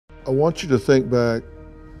I want you to think back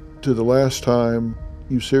to the last time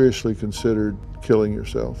you seriously considered killing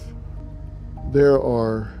yourself. There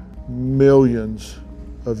are millions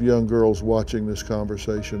of young girls watching this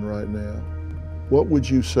conversation right now. What would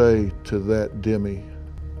you say to that Demi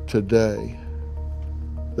today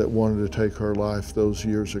that wanted to take her life those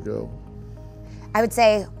years ago? I would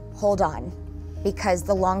say, hold on, because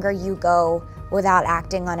the longer you go without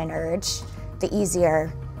acting on an urge, the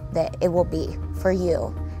easier that it will be for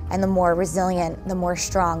you, and the more resilient, the more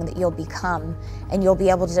strong that you'll become, and you'll be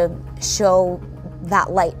able to show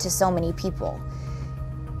that light to so many people.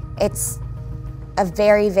 It's a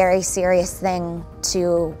very, very serious thing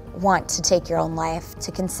to want to take your own life,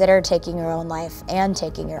 to consider taking your own life and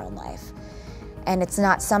taking your own life. And it's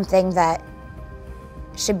not something that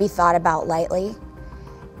should be thought about lightly.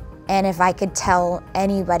 And if I could tell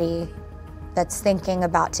anybody that's thinking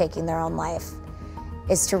about taking their own life,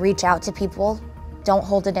 is to reach out to people. Don't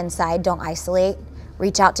hold it inside, don't isolate.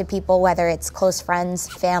 Reach out to people, whether it's close friends,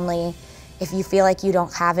 family. If you feel like you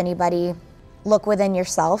don't have anybody, look within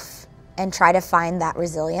yourself and try to find that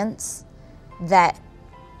resilience that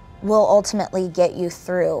will ultimately get you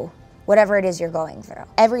through whatever it is you're going through.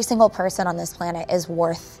 Every single person on this planet is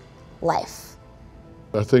worth life.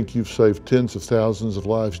 I think you've saved tens of thousands of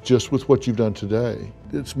lives just with what you've done today.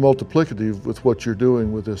 It's multiplicative with what you're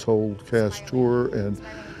doing with this whole cast tour and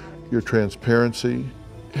your transparency.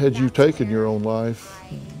 Had you taken your own life,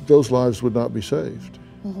 those lives would not be saved.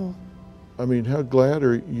 Mm-hmm. I mean, how glad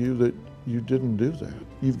are you that you didn't do that?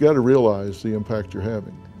 You've got to realize the impact you're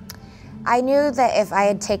having. I knew that if I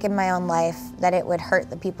had taken my own life, that it would hurt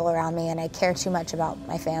the people around me, and I care too much about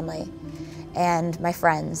my family and my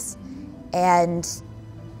friends. And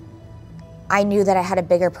I knew that I had a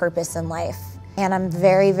bigger purpose in life. And I'm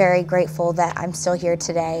very, very grateful that I'm still here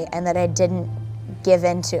today and that I didn't give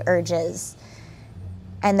in to urges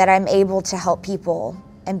and that I'm able to help people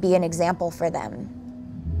and be an example for them,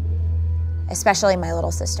 especially my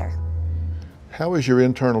little sister. How has your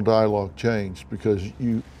internal dialogue changed? Because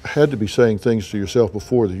you had to be saying things to yourself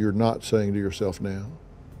before that you're not saying to yourself now.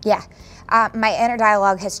 Yeah, my inner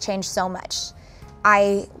dialogue has changed so much.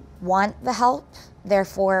 I want the help.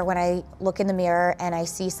 Therefore, when I look in the mirror and I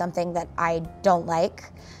see something that I don't like,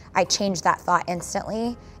 I change that thought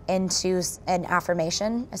instantly into an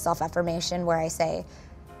affirmation, a self-affirmation, where I say,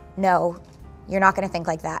 no, you're not gonna think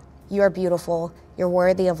like that. You're beautiful, you're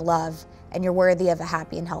worthy of love, and you're worthy of a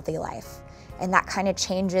happy and healthy life. And that kind of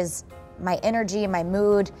changes my energy, my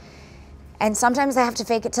mood. And sometimes I have to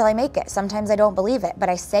fake it till I make it. Sometimes I don't believe it, but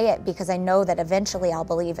I say it because I know that eventually I'll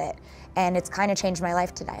believe it. And it's kind of changed my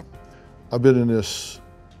life today. I've been in this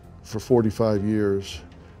for 45 years,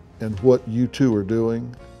 and what you two are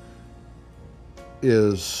doing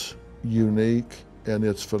is unique and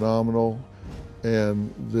it's phenomenal.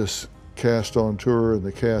 And this cast on tour and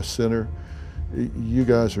the cast center, you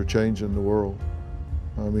guys are changing the world.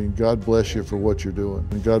 I mean, God bless you for what you're doing.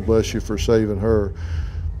 And God bless you for saving her,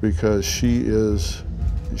 because she's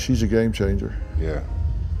a game changer. Yeah.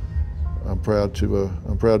 I'm proud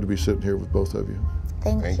to be sitting here with both of you.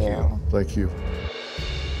 Thank you. Thank you.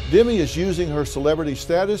 Demi is using her celebrity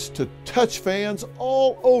status to touch fans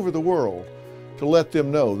all over the world, to let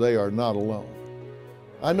them know they are not alone.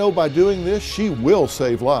 I know by doing this, she will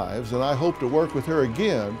save lives, and I hope to work with her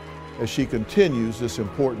again as she continues this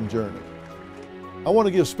important journey. I want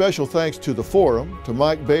to give special thanks to the Forum, to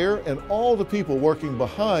Mike Bayer, and all the people working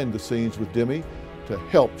behind the scenes with Demi to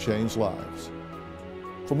help change lives.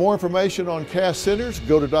 For more information on cast centers,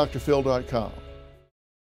 go to drphil.com.